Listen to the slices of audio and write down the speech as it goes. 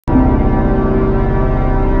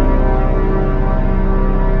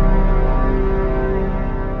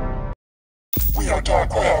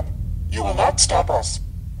stop us.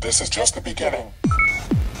 This is just the beginning.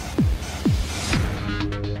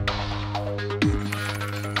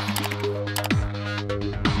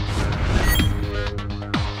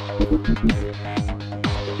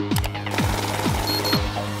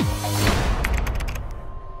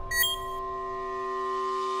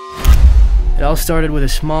 It all started with a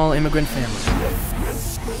small immigrant family.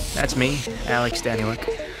 That's me, Alex Danieluk.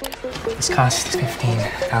 This costs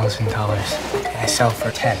 $15,000. I sell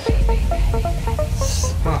for 10.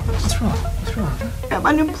 Mom, what's wrong? What's wrong? I'm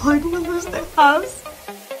unemployed and we'll lose the house.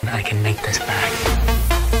 I can make this back.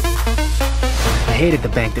 I hated the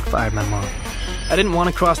bank that fired my mom. I didn't want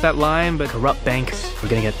to cross that line, but corrupt banks were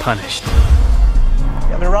gonna get punished. You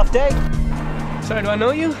having a rough day? Sorry, do I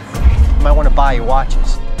know you? You might want to buy your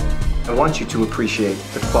watches. I want you to appreciate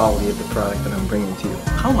the quality of the product that I'm bringing to you.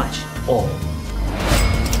 How much? All.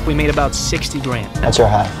 We made about 60 grand. That's your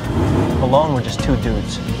half. Alone, we're just two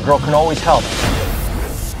dudes. A girl can always help.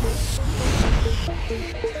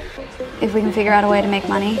 If we can figure out a way to make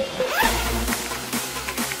money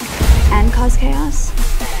and cause chaos.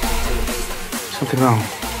 Something wrong.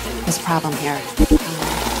 There's a problem here.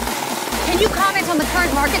 Can you comment on the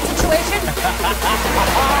current market situation?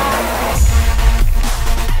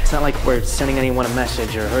 It's not like we're sending anyone a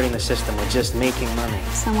message or hurting the system. We're just making money.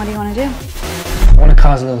 So what do you want to do? I want to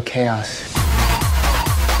cause a little chaos.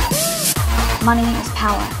 Money is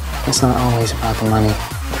power. It's not always about the money.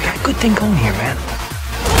 We got a good thing going here, man.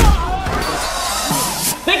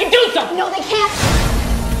 They can do something! No, they can't.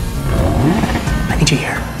 I need you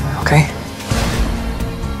here, okay?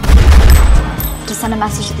 To send a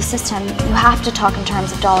message to the system, you have to talk in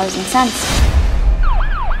terms of dollars and cents.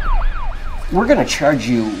 We're going to charge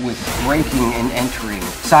you with breaking and entering,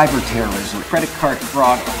 cyber terrorism, credit card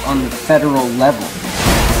fraud on the federal level.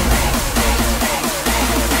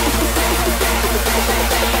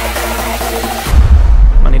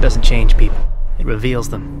 Money doesn't change people. It reveals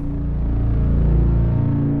them.